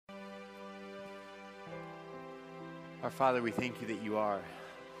Our Father, we thank you that you are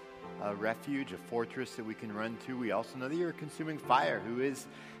a refuge, a fortress that we can run to. We also know that you're a consuming fire who is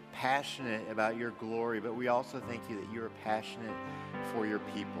passionate about your glory, but we also thank you that you are passionate for your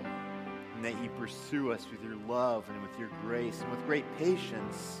people and that you pursue us with your love and with your grace and with great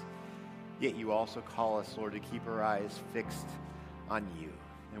patience. Yet you also call us, Lord, to keep our eyes fixed on you.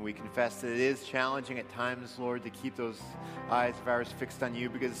 And we confess that it is challenging at times, Lord, to keep those eyes of ours fixed on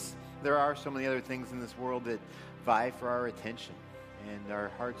you because there are so many other things in this world that vie for our attention, and our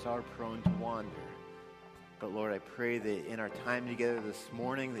hearts are prone to wander. But Lord, I pray that in our time together this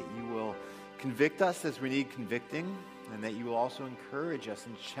morning that you will convict us as we need convicting, and that you will also encourage us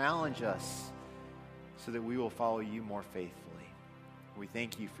and challenge us so that we will follow you more faithfully. We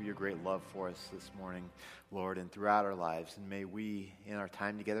thank you for your great love for us this morning, Lord, and throughout our lives. And may we, in our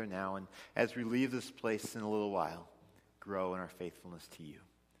time together now, and as we leave this place in a little while, grow in our faithfulness to you.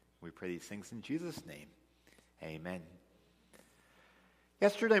 We pray these things in Jesus' name. Amen.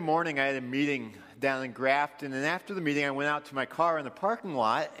 Yesterday morning, I had a meeting down in Grafton, and after the meeting, I went out to my car in the parking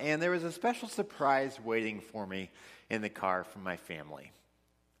lot, and there was a special surprise waiting for me in the car from my family.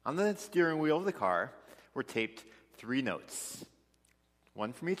 On the steering wheel of the car were taped 3 notes,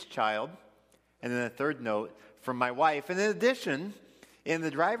 one from each child, and then a third note from my wife. And in addition, in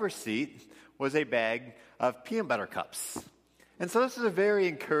the driver's seat was a bag of peanut butter cups. And so this is a very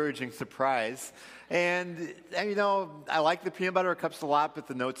encouraging surprise. And, you know, I like the peanut butter cups a lot, but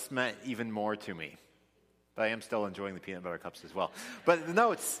the notes meant even more to me. But I am still enjoying the peanut butter cups as well. But the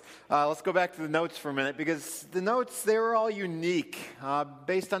notes, let's go back to the notes for a minute, because the notes, they were all unique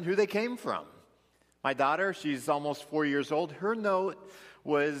based on who they came from. My daughter, she's almost 4 years old. Her note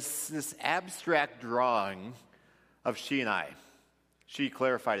was this abstract drawing of she and I. She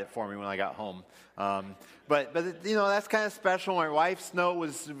clarified it for me when I got home. But you know, that's kind of special. My wife's note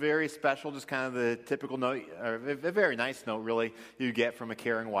was very special, just kind of the typical note, or a very nice note, really, you get from a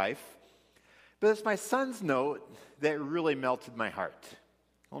caring wife. But it's my son's note that really melted my heart.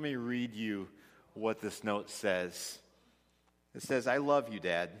 Let me read you what this note says. It says, "I love you,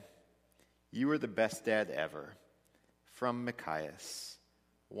 Dad. You are the best dad ever. From Machias,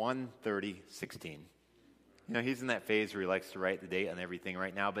 1/30/16. You know, he's in that phase where he likes to write the date on everything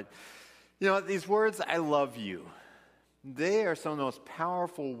right now. But, you know, these words, I love you, they are some of the most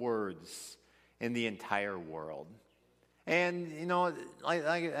powerful words in the entire world. And, you know, like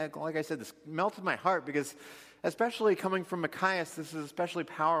I said, this melted my heart because, especially coming from Machias, this is especially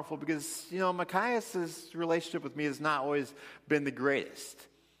powerful because, you know, Machias' relationship with me has not always been the greatest.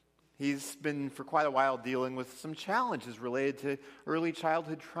 He's been, for quite a while, dealing with some challenges related to early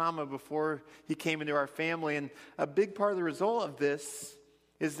childhood trauma before he came into our family. And a big part of the result of this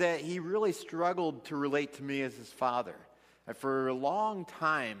is that he really struggled to relate to me as his father. And for a long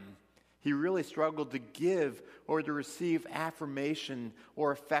time, he really struggled to give or to receive affirmation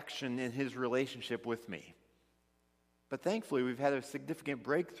or affection in his relationship with me. But thankfully, we've had a significant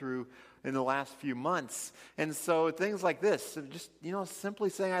breakthrough in the last few months. And so things like this, just, you know, simply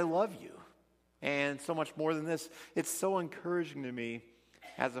saying, I love you. And so much more than this, it's so encouraging to me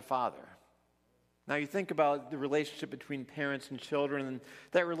as a father. Now, you think about the relationship between parents and children, and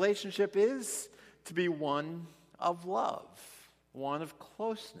that relationship is to be one of love, one of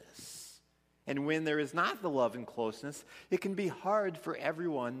closeness. And when there is not the love and closeness, it can be hard for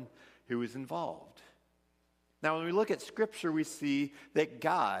everyone who is involved. Now, when we look at Scripture, we see that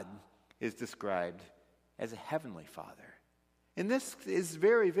God is described as a heavenly Father. And this is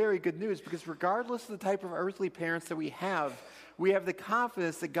very, very good news because regardless of the type of earthly parents that we have the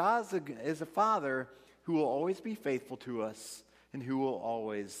confidence that God is a Father who will always be faithful to us and who will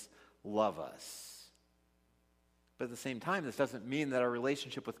always love us. But at the same time, this doesn't mean that our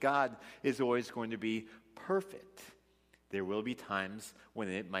relationship with God is always going to be perfect. There will be times when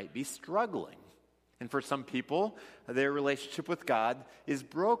it might be struggling. And for some people, their relationship with God is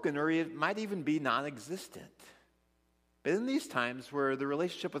broken, or it might even be non-existent. But in these times where the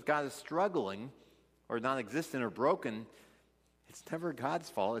relationship with God is struggling, or non-existent, or broken, it's never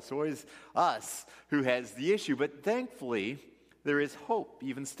God's fault. It's always us who has the issue. But thankfully, there is hope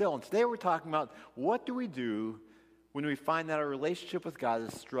even still. And today we're talking about what do we do when we find that our relationship with God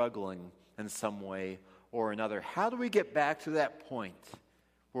is struggling in some way or another. How do we get back to that point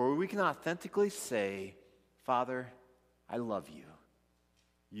where we can authentically say, Father, I love you.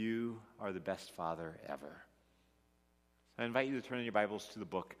 You are the best Father ever. So I invite you to turn in your Bibles to the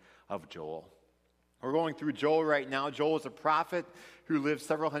book of Joel. We're going through Joel right now. Joel is a prophet who lived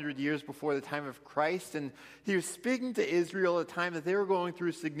several hundred years before the time of Christ, and he was speaking to Israel at a time that they were going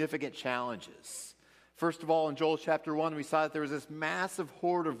through significant challenges. First of all, in Joel chapter 1, we saw that there was this massive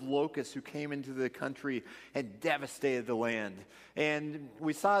horde of locusts who came into the country and devastated the land. And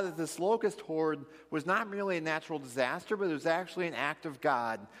we saw that this locust horde was not merely a natural disaster, but it was actually an act of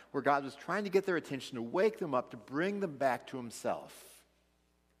God, where God was trying to get their attention, to wake them up, to bring them back to himself.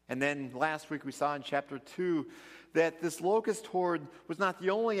 And then last week we saw in chapter 2 that this locust horde was not the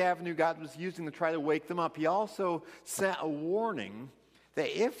only avenue God was using to try to wake them up. He also sent a warning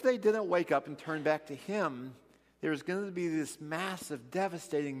that if they didn't wake up and turn back to him, there was going to be this massive,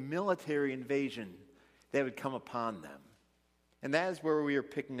 devastating military invasion that would come upon them. And that is where we are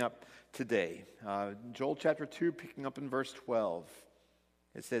picking up today. Joel chapter 2, picking up in verse 12.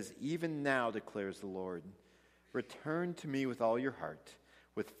 It says, "Even now, declares the Lord, return to me with all your heart,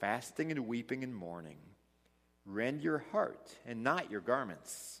 with fasting and weeping and mourning. Rend your heart and not your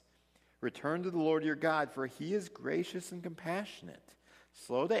garments. Return to the Lord your God, for he is gracious and compassionate,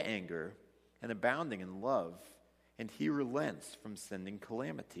 slow to anger, and abounding in love, and he relents from sending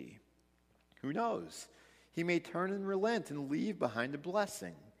calamity. Who knows? He may turn and relent and leave behind a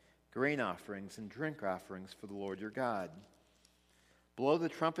blessing, grain offerings and drink offerings for the Lord your God. Blow the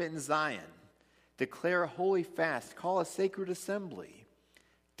trumpet in Zion. Declare a holy fast. Call a sacred assembly.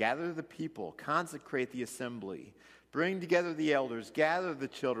 Gather the people. Consecrate the assembly. Bring together the elders. Gather the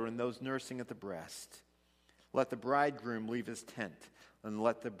children and those nursing at the breast. Let the bridegroom leave his tent, and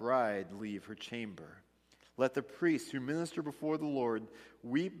let the bride leave her chamber. Let the priests who minister before the Lord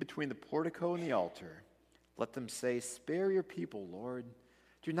weep between the portico and the altar. Let them say, spare your people, Lord.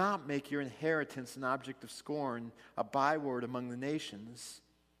 Do not make your inheritance an object of scorn, a byword among the nations.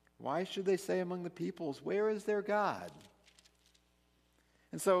 Why should they say among the peoples, where is their God?"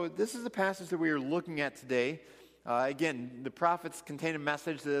 And so this is the passage that we are looking at today. Again, the prophets contain a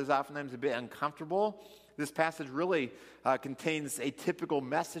message that is oftentimes a bit uncomfortable. This passage really contains a typical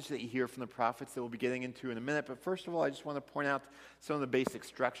message that you hear from the prophets that we'll be getting into in a minute. But first of all, I just want to point out some of the basic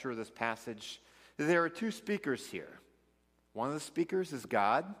structure of this passage. There are two speakers here. One of the speakers is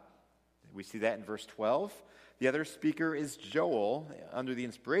God. We see that in verse 12. The other speaker is Joel, under the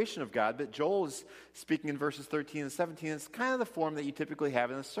inspiration of God. But Joel is speaking in verses 13 and 17. It's kind of the form that you typically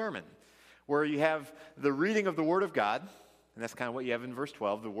have in a sermon, where you have the reading of the Word of God, and that's kind of what you have in verse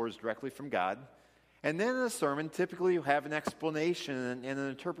 12, the words directly from God. And then in a sermon, typically you have an explanation and an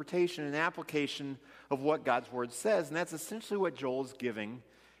interpretation and application of what God's Word says, and that's essentially what Joel is giving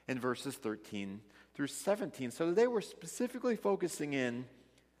in verses 13 through 17. So today we're specifically focusing in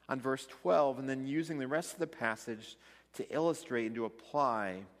on verse 12 and then using the rest of the passage to illustrate and to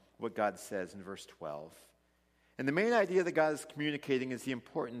apply what God says in verse 12. And the main idea that God is communicating is the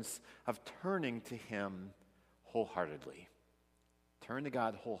importance of turning to him wholeheartedly. Turn to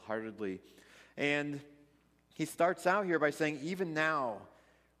God wholeheartedly. And he starts out here by saying, even now,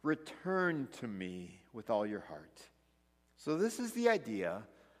 return to me with all your heart. So this is the idea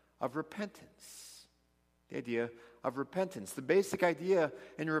of repentance. The idea of repentance. The basic idea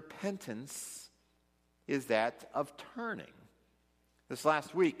in repentance is that of turning. This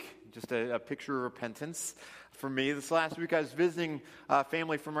last week, just a picture of repentance for me. This last week I was visiting a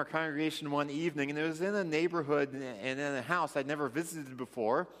family from our congregation one evening, and it was in a neighborhood and in a house I'd never visited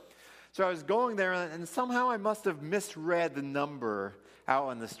before. So I was going there, and somehow I must have misread the number out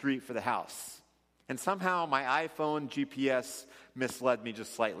on the street for the house. And somehow my iPhone GPS misled me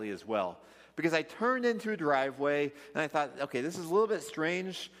just slightly as well. Because I turned into a driveway, and I thought, okay, this is a little bit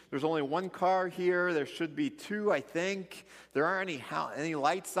strange. There's only one car here. There should be two, I think. There aren't any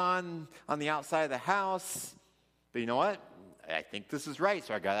lights on the outside of the house. But you know what? I think this is right.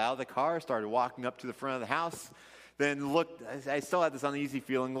 So I got out of the car, started walking up to the front of the house. Then looked, I still had this uneasy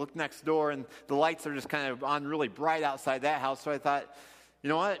feeling, looked next door, and the lights are just kind of on really bright outside that house. So I thought, you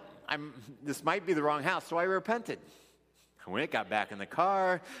know what? This might be the wrong house. So I repented. I went, got back in the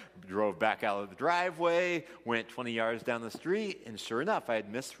car, drove back out of the driveway, went 20 yards down the street, and sure enough, I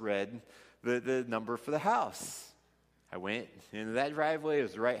had misread the number for the house. I went into that driveway, it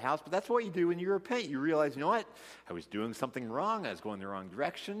was the right house, but that's what you do when you repent. You realize, you know what? I was doing something wrong. I was going the wrong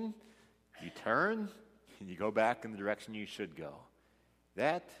direction. You turn, and you go back in the direction you should go.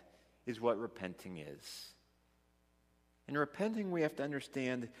 That is what repenting is. And repenting, we have to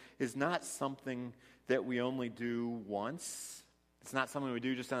understand, is not something that we only do once. It's not something we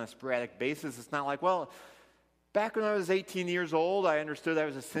do just on a sporadic basis. It's not like, well, back when I was 18 years old, I understood I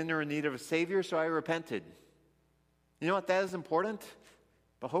was a sinner in need of a Savior, so I repented. You know what? That is important.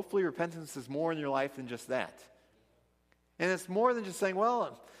 But hopefully repentance is more in your life than just that. And it's more than just saying,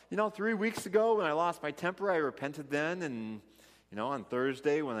 well, 3 weeks ago when I lost my temper, I repented then. And, on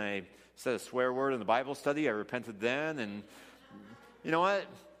Thursday when I said a swear word in the Bible study, I repented then. And you know what?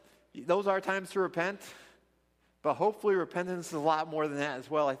 Those are times to repent, but hopefully repentance is a lot more than that as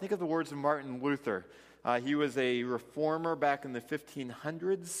well. I think of the words of Martin Luther. He was a reformer back in the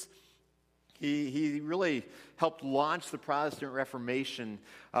 1500s. He really helped launch the Protestant Reformation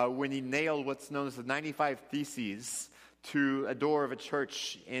when he nailed what's known as the 95 Theses to a door of a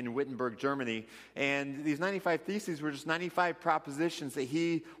church in Wittenberg, Germany. And these 95 Theses were just 95 propositions that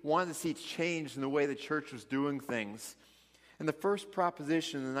he wanted to see changed in the way the church was doing things. And the first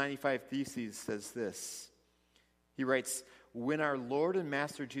proposition in the 95 Theses says this. He writes, "When our Lord and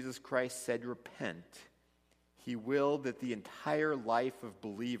Master Jesus Christ said repent, he willed that the entire life of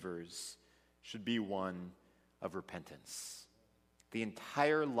believers should be one of repentance." The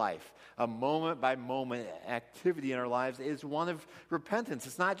entire life, a moment-by-moment activity in our lives is one of repentance.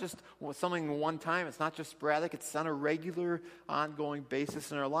 It's not just something one time. It's not just sporadic. It's on a regular, ongoing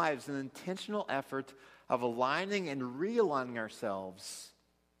basis in our lives. An intentional effort of aligning and realigning ourselves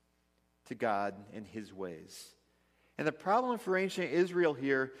to God and His ways. And the problem for ancient Israel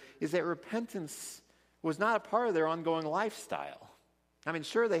here is that repentance was not a part of their ongoing lifestyle. I mean,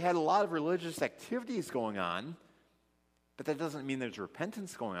 sure, they had a lot of religious activities going on, but that doesn't mean there's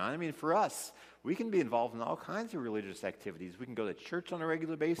repentance going on. I mean, for us, we can be involved in all kinds of religious activities. We can go to church on a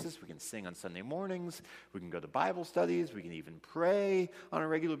regular basis. We can sing on Sunday mornings. We can go to Bible studies. We can even pray on a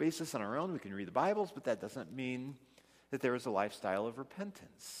regular basis on our own. We can read the Bibles, but that doesn't mean that there is a lifestyle of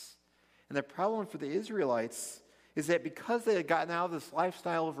repentance. And the problem for the Israelites is that because they had gotten out of this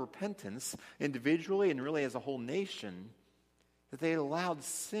lifestyle of repentance individually and really as a whole nation, that they had allowed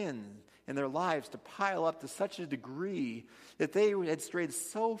sin in their lives to pile up to such a degree that they had strayed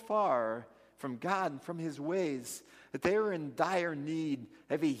so far from God and from His ways that they were in dire need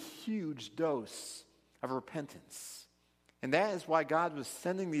of a huge dose of repentance. And that is why God was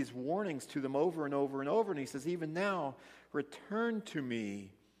sending these warnings to them over and over and over. And He says, even now, return to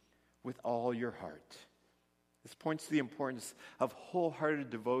me with all your heart. This points to the importance of wholehearted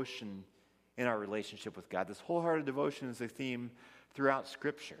devotion in our relationship with God. This wholehearted devotion is a theme throughout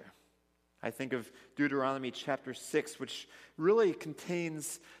Scripture. I think of Deuteronomy chapter 6, which really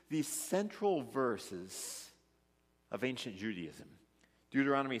contains the central verses of ancient Judaism.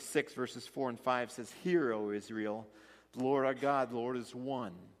 Deuteronomy 6, verses 4 and 5 says, "Hear, O Israel, the Lord our God, the Lord is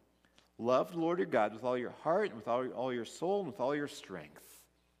one. Love the Lord your God with all your heart and with all your soul and with all your strength."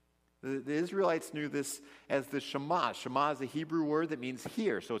 The Israelites knew this as the Shema. Shema is a Hebrew word that means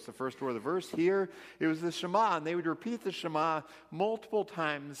hear. So it's the first word of the verse, hear. It was the Shema, and they would repeat the Shema multiple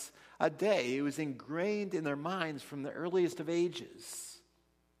times a day. It was ingrained in their minds from the earliest of ages.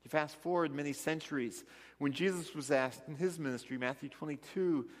 You fast forward many centuries. When Jesus was asked in His ministry, Matthew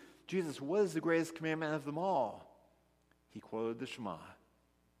 22, Jesus, what is the greatest commandment of them all? He quoted the Shema.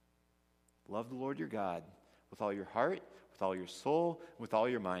 Love the Lord your God with all your heart, with all your soul, with all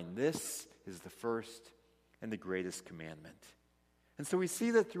your mind. This is the first and the greatest commandment. And so we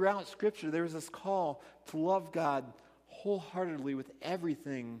see that throughout Scripture there is this call to love God wholeheartedly with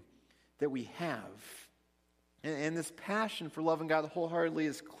everything that we have. And this passion for loving God wholeheartedly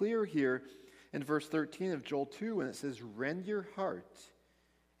is clear here in verse 13 of Joel 2 when it says, "Rend your heart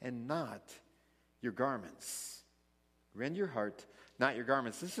and not your garments." Rend your heart, not your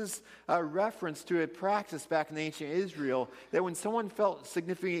garments. This is a reference to a practice back in ancient Israel that when someone felt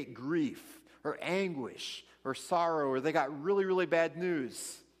significant grief or anguish or sorrow or they got really, really bad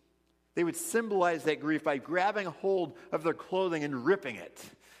news, they would symbolize that grief by grabbing a hold of their clothing and ripping it.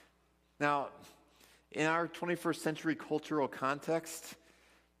 Now, in our 21st century cultural context,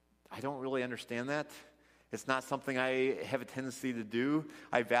 I don't really understand that. It's not something I have a tendency to do.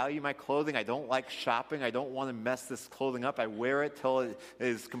 I value my clothing. I don't like shopping. I don't want to mess this clothing up. I wear it till it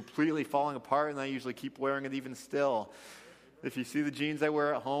is completely falling apart, and I usually keep wearing it even still. If you see the jeans I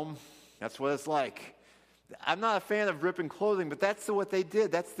wear at home, that's what it's like. I'm not a fan of ripping clothing, but that's what they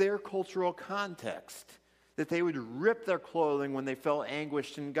did. That's their cultural context, that they would rip their clothing when they felt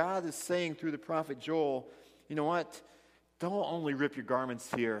anguished. And God is saying through the prophet Joel, you know what? Don't only rip your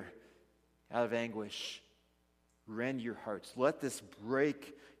garments here out of anguish. Rend your hearts. Let this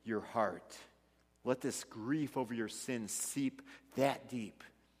break your heart. Let this grief over your sin seep that deep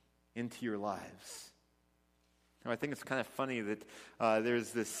into your lives. Now, I think it's kind of funny that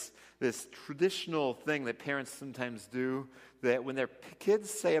there's this traditional thing that parents sometimes do, that when their kids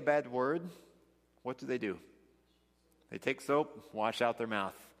say a bad word, what do? They take soap, wash out their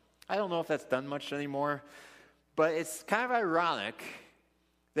mouth. I don't know if that's done much anymore, but it's kind of ironic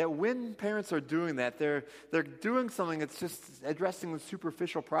that when parents are doing that, they're doing something that's just addressing the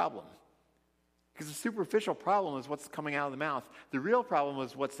superficial problem. Because the superficial problem is what's coming out of the mouth. The real problem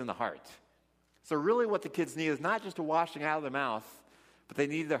is what's in the heart. So really what the kids need is not just a washing out of the mouth, but they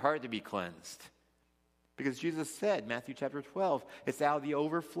need their heart to be cleansed. Because Jesus said, Matthew chapter 12, it's out of the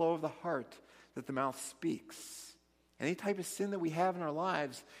overflow of the heart that the mouth speaks. Any type of sin that we have in our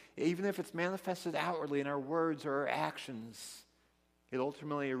lives, even if it's manifested outwardly in our words or our actions, it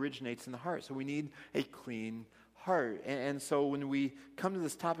ultimately originates in the heart. So we need a clean heart. And so when we come to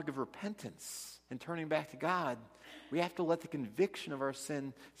this topic of repentance and turning back to God, we have to let the conviction of our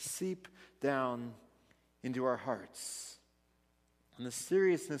sin seep down into our hearts. And the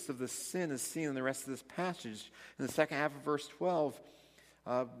seriousness of the sin is seen in the rest of this passage. In the second half of verse 12,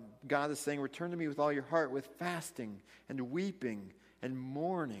 God is saying, return to me with all your heart, with fasting and weeping and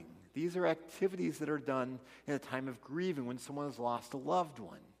mourning. These are activities that are done in a time of grieving when someone has lost a loved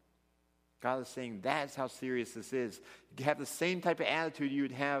one. God is saying that's how serious this is. You have the same type of attitude you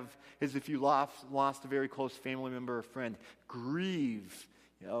would have as if you lost a very close family member or friend. Grieve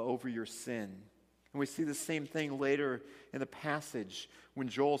over your sin. And we see the same thing later in the passage when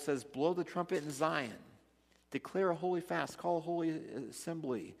Joel says, blow the trumpet in Zion. Declare a holy fast, call a holy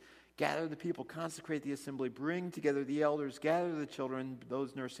assembly, gather the people, consecrate the assembly, bring together the elders, gather the children,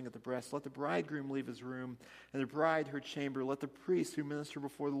 those nursing at the breast. Let the bridegroom leave his room, and the bride her chamber. Let the priests who minister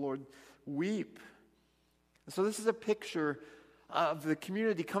before the Lord weep. And so this is a picture of the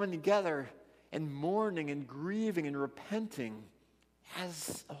community coming together and mourning and grieving and repenting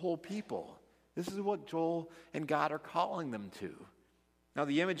as a whole people. This is what Joel and God are calling them to. Now,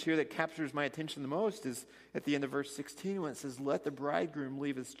 the image here that captures my attention the most is at the end of verse 16 when it says, let the bridegroom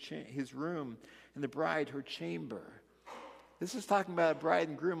leave his room and the bride her chamber. This is talking about a bride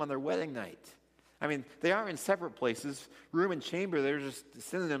and groom on their wedding night. I mean, they aren't in separate places. Room and chamber, they're just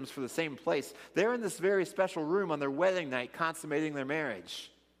synonyms for the same place. They're in this very special room on their wedding night, consummating their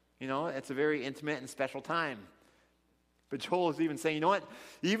marriage. You know, it's a very intimate and special time. But Joel is even saying, you know what?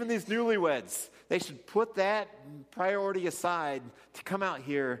 Even these newlyweds, they should put that priority aside to come out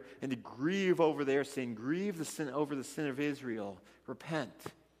here and to grieve over their sin, grieve the sin over the sin of Israel, repent,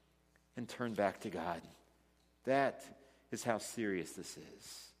 and turn back to God. That is how serious this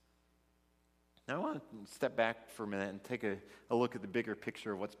is. Now I want to step back for a minute and take a look at the bigger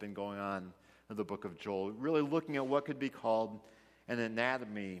picture of what's been going on in the book of Joel, really looking at what could be called an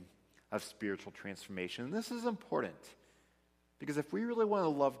anatomy of spiritual transformation. And this is important. Because if we really want to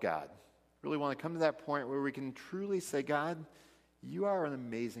love God, really want to come to that point where we can truly say, God, you are an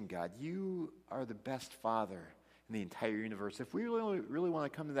amazing God. You are the best Father in the entire universe. If we really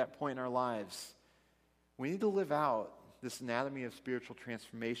want to come to that point in our lives, we need to live out this anatomy of spiritual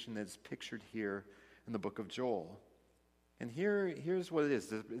transformation that's pictured here in the book of Joel. And here's what it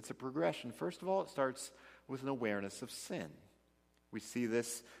is. It's a progression. First of all, it starts with an awareness of sin. We see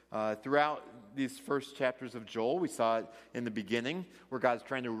this throughout these first chapters of Joel. We saw it in the beginning where God's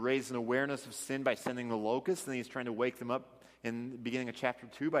trying to raise an awareness of sin by sending the locusts, and he's trying to wake them up in the beginning of chapter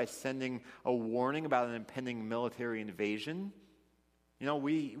 2 by sending a warning about an impending military invasion. You know,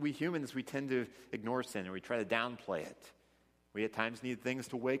 we humans, we tend to ignore sin or we try to downplay it. We at times need things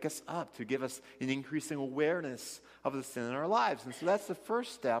to wake us up, to give us an increasing awareness of the sin in our lives. And so that's the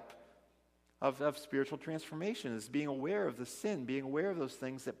first step of spiritual transformation, is being aware of the sin, being aware of those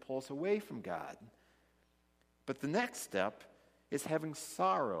things that pull us away from God. But the next step is having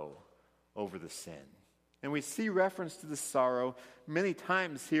sorrow over the sin. And we see reference to the sorrow many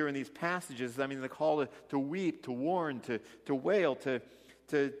times here in these passages. I mean, the call to weep, to warn, to wail, to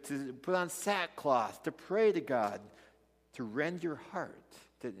put on sackcloth, to pray to God, to rend your heart.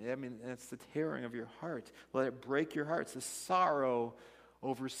 That's the tearing of your heart. Let it break your heart. It's the sorrow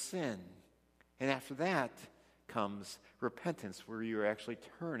over sin. And after that comes repentance, where you're actually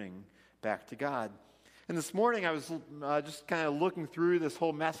turning back to God. And this morning I was just kind of looking through this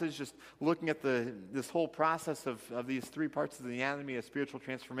whole message, just looking at this whole process of these three parts of the anatomy of spiritual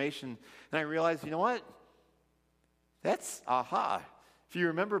transformation. And I realized, you know what? That's aha. If you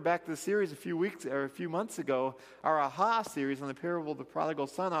remember back to the series a few months ago, our aha series on the parable of the prodigal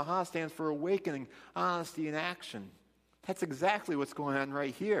son, aha stands for awakening, honesty, and action. That's exactly what's going on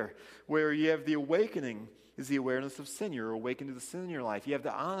right here, where you have the awakening is the awareness of sin. You're awakened to the sin in your life. You have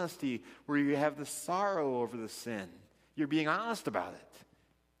the honesty where you have the sorrow over the sin. You're being honest about it.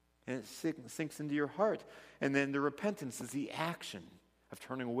 And it sinks into your heart. And then the repentance is the action of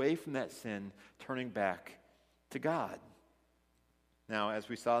turning away from that sin, turning back to God. Now, as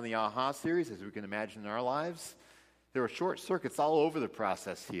we saw in the aha series, as we can imagine in our lives, there are short circuits all over the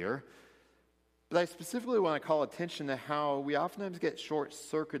process here. But I specifically want to call attention to how we oftentimes get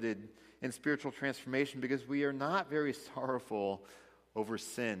short-circuited in spiritual transformation because we are not very sorrowful over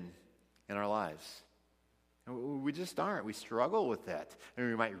sin in our lives. And we just aren't. We struggle with that. And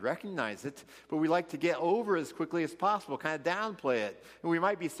we might recognize it, but we like to get over it as quickly as possible, kind of downplay it. And we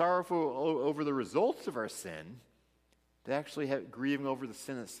might be sorrowful over the results of our sin, but actually grieving over the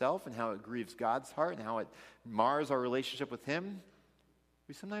sin itself and how it grieves God's heart and how it mars our relationship with Him.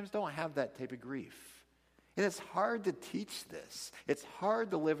 We sometimes don't have that type of grief. And it's hard to teach this. It's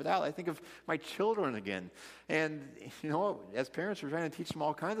hard to live it out. I think of my children again. And, as parents, we're trying to teach them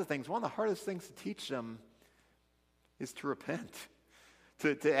all kinds of things. One of the hardest things to teach them is to repent,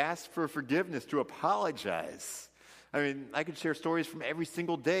 to ask for forgiveness, to apologize. I mean, I could share stories from every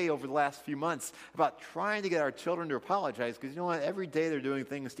single day over the last few months about trying to get our children to apologize, because you know what? Every day they're doing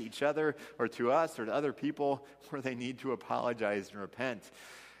things to each other or to us or to other people where they need to apologize and repent.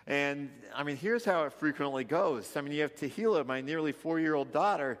 And, here's how it frequently goes. You have Tahila, my nearly 4-year-old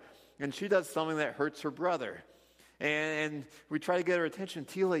daughter, and she does something that hurts her brother. And we try to get her attention.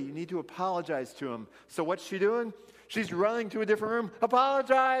 Tila, you need to apologize to him. So what's she doing? She's running to a different room.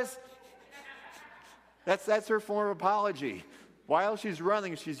 Apologize! That's her form of apology. While she's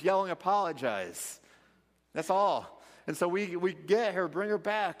running, she's yelling, apologize. That's all. And so we get her, bring her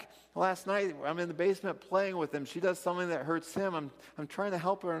back. Last night, I'm in the basement playing with him. She does something that hurts him. I'm trying to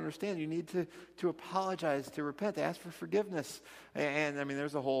help her understand. You need to apologize, to repent, to ask for forgiveness. And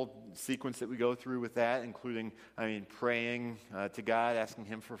there's a whole sequence that we go through with that, including, praying to God, asking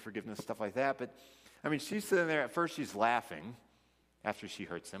Him for forgiveness, stuff like that. But, she's sitting there. At first, she's laughing after she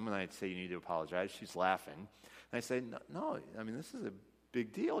hurts him. When I say you need to apologize, she's laughing. And I say, no, this is a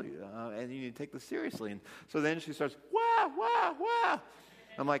big deal, and you need to take this seriously. And so then she starts, wah, wah, wah.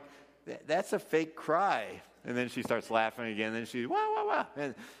 I'm like, that's a fake cry. And then she starts laughing again, and she's, wah, wah, wah.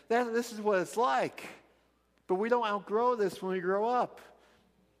 And this is what it's like. But we don't outgrow this when we grow up.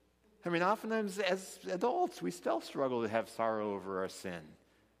 Oftentimes as adults, we still struggle to have sorrow over our sin.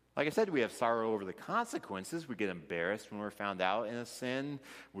 Like I said, we have sorrow over the consequences. We get embarrassed when we're found out in a sin.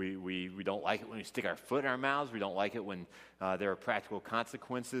 We don't like it when we stick our foot in our mouths. We don't like it when there are practical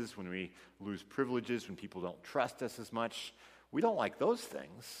consequences, when we lose privileges, when people don't trust us as much. We don't like those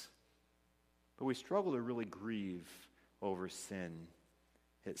things. But we struggle to really grieve over sin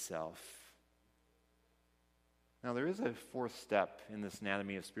itself. Now, there is a fourth step in this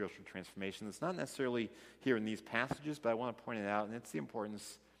anatomy of spiritual transformation that's not necessarily here in these passages, but I want to point it out, and it's the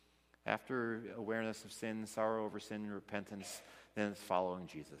importance. After awareness of sin, sorrow over sin, and repentance, then it's following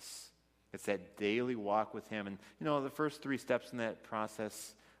Jesus. It's that daily walk with Him. And, the first 3 steps in that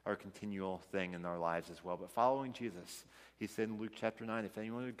process are a continual thing in our lives as well. But following Jesus, He said in Luke chapter 9, if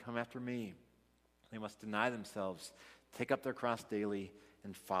anyone would come after me, they must deny themselves, take up their cross daily,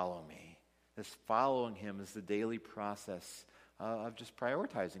 and follow me. This following Him is the daily process of just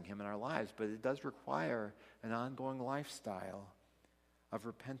prioritizing Him in our lives. But it does require an ongoing lifestyle of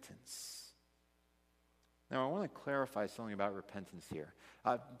repentance. Now, I want to clarify something about repentance here.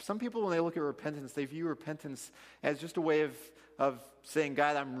 Some people, when they look at repentance, they view repentance as just a way of saying,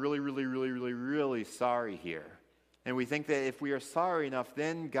 God, I'm really, really, really, really, really sorry here. And we think that if we are sorry enough,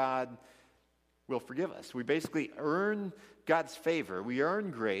 then God will forgive us. We basically earn God's favor. We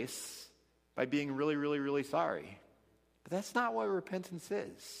earn grace by being really, really, really sorry. But that's not what repentance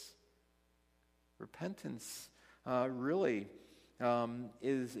is. Repentance really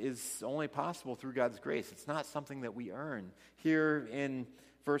is only possible through God's grace. It's not something that we earn. Here in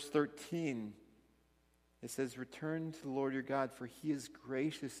verse 13, it says, return to the Lord your God, for He is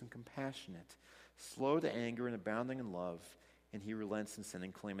gracious and compassionate, slow to anger and abounding in love, and He relents in sin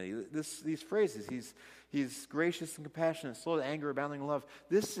and calamity. These phrases, he's gracious and compassionate, slow to anger, abounding in love,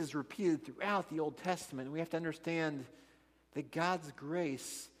 this is repeated throughout the Old Testament. We have to understand that God's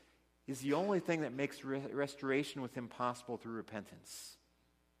grace is the only thing that makes restoration with Him possible through repentance.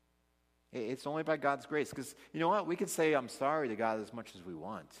 It's only by God's grace. Because you know what? We could say I'm sorry to God as much as we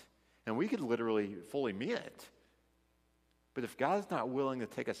want. And we could literally fully mean it. But if God's not willing to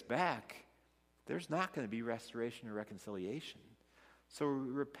take us back, there's not going to be restoration or reconciliation. So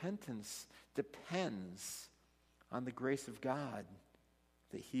repentance depends on the grace of God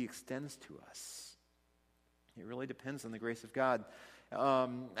that He extends to us. It really depends on the grace of God.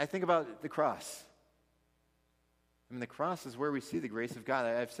 I think about the cross. The cross is where we see the grace of God.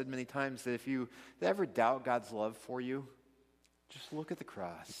 I've said many times that if you ever doubt God's love for you, just look at the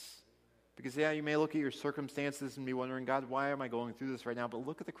cross. Because, you may look at your circumstances and be wondering, God, why am I going through this right now? But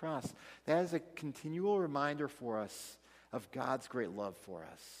look at the cross. That is a continual reminder for us of God's great love for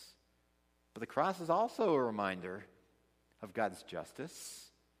us. But the cross is also a reminder of God's justice,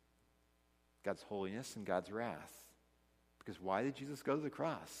 God's holiness, and God's wrath. Because why did Jesus go to the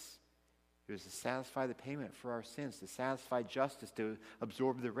cross? It was to satisfy the payment for our sins, to satisfy justice, to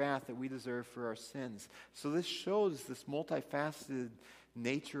absorb the wrath that we deserve for our sins. So this shows this multifaceted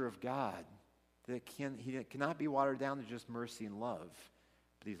nature of God, that he cannot be watered down to just mercy and love,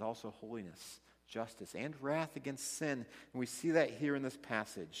 but he's also holiness, justice, and wrath against sin. And we see that here in this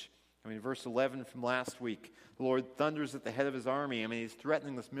passage. Verse 11 from last week, the Lord thunders at the head of his army. He's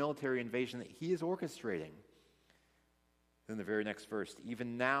threatening this military invasion that he is orchestrating. Then the very next verse,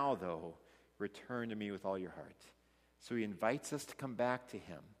 even now, though, return to me with all your heart. So he invites us to come back to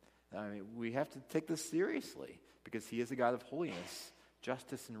him. We have to take this seriously because he is a God of holiness,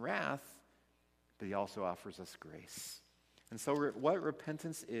 justice, and wrath, but he also offers us grace. And so what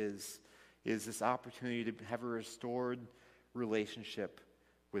repentance is this opportunity to have a restored relationship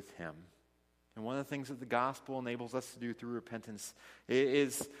with him. And one of the things that the gospel enables us to do through repentance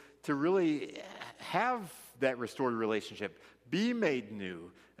is to really have that restored relationship, be made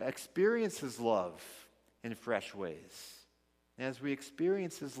new, experience his love in fresh ways. And as we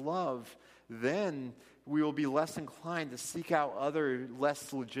experience his love, then we will be less inclined to seek out other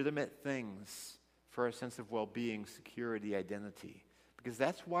less legitimate things for our sense of well-being, security, identity. Because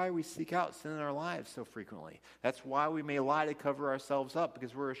that's why we seek out sin in our lives so frequently. That's why we may lie to cover ourselves up,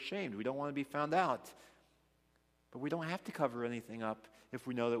 because we're ashamed. We don't want to be found out. But we don't have to cover anything up if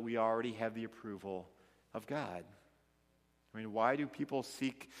we know that we already have the approval of God. Why do people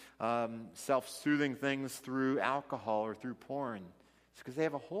seek self-soothing things through alcohol or through porn? It's because they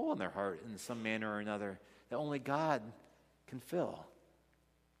have a hole in their heart in some manner or another that only God can fill.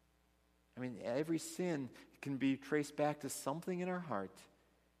 Every sin can be traced back to something in our heart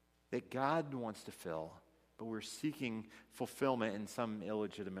that God wants to fill, but we're seeking fulfillment in some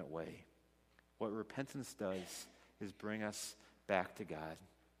illegitimate way. What repentance does is bring us back to God.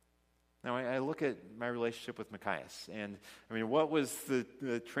 Now, I look at my relationship with Machias, and what was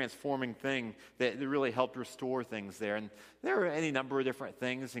the transforming thing that really helped restore things there? And there were any number of different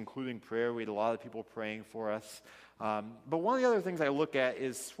things, including prayer. We had a lot of people praying for us. But one of the other things I look at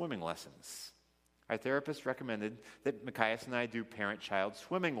is swimming lessons. Our therapist recommended that Machias and I do parent-child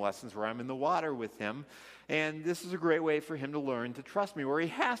swimming lessons where I'm in the water with him. And this is a great way for him to learn to trust me, where he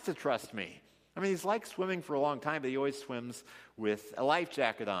has to trust me. He's liked swimming for a long time, but he always swims with a life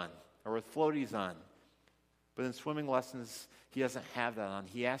jacket on or with floaties on. But in swimming lessons, he doesn't have that on.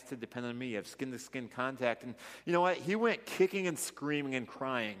 He has to depend on me, have skin-to-skin contact. And you know what? He went kicking and screaming and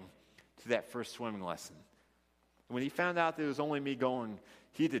crying to that first swimming lesson. When he found out that it was only me going,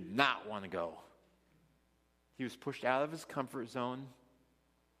 he did not want to go. He was pushed out of his comfort zone.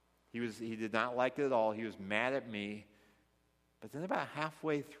 He did not like it at all. He was mad at me. But then about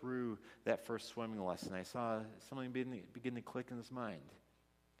halfway through that first swimming lesson, I saw something begin to click in his mind.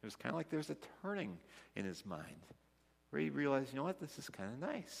 It was kind of like there was a turning in his mind where he realized, this is kind of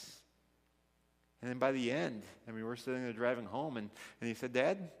nice. And then by the end, we're sitting there driving home, and he said,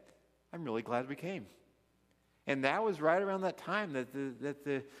 Dad, I'm really glad we came. And that was right around that time that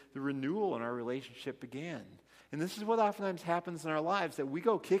the renewal in our relationship began. And this is what oftentimes happens in our lives, that we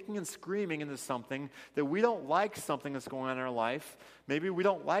go kicking and screaming into something, that we don't like something that's going on in our life. Maybe we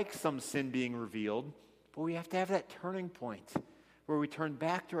don't like some sin being revealed, but we have to have that turning point where we turn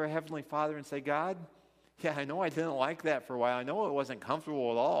back to our Heavenly Father and say, God, I know I didn't like that for a while. I know it wasn't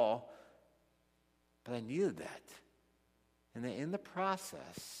comfortable at all, but I needed that. And then in the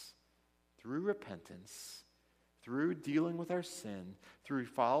process, through repentance, through dealing with our sin, through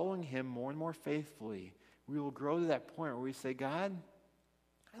following him more and more faithfully, we will grow to that point where we say, God,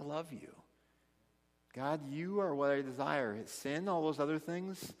 I love you. God, you are what I desire. Sin, all those other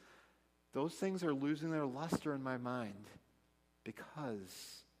things, those things are losing their luster in my mind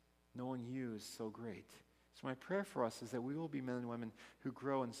because knowing you is so great. So my prayer for us is that we will be men and women who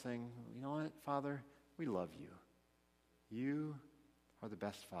grow in saying, you know what, Father, we love you. You are the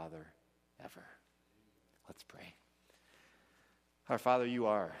best Father ever. Let's pray. Our Father, you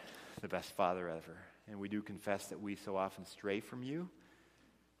are the best Father ever. And we do confess that we so often stray from you.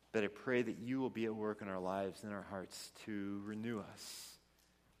 But I pray that you will be at work in our lives and in our hearts to renew us,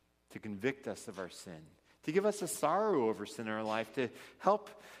 to convict us of our sin, to give us a sorrow over sin in our life, to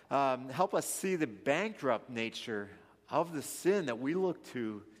help us see the bankrupt nature of the sin that we look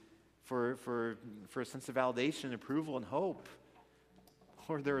to for a sense of validation, approval, and hope.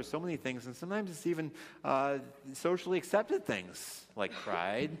 Lord, there are so many things, and sometimes it's even socially accepted things like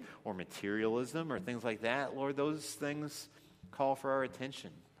pride or materialism or things like that. Lord, those things call for our attention,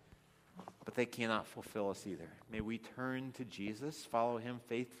 but they cannot fulfill us either. May we turn to Jesus, follow him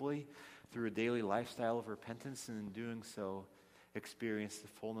faithfully through a daily lifestyle of repentance, and in doing so, experience the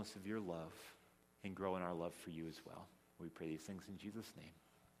fullness of your love and grow in our love for you as well. We pray these things in Jesus' name.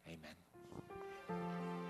 Amen.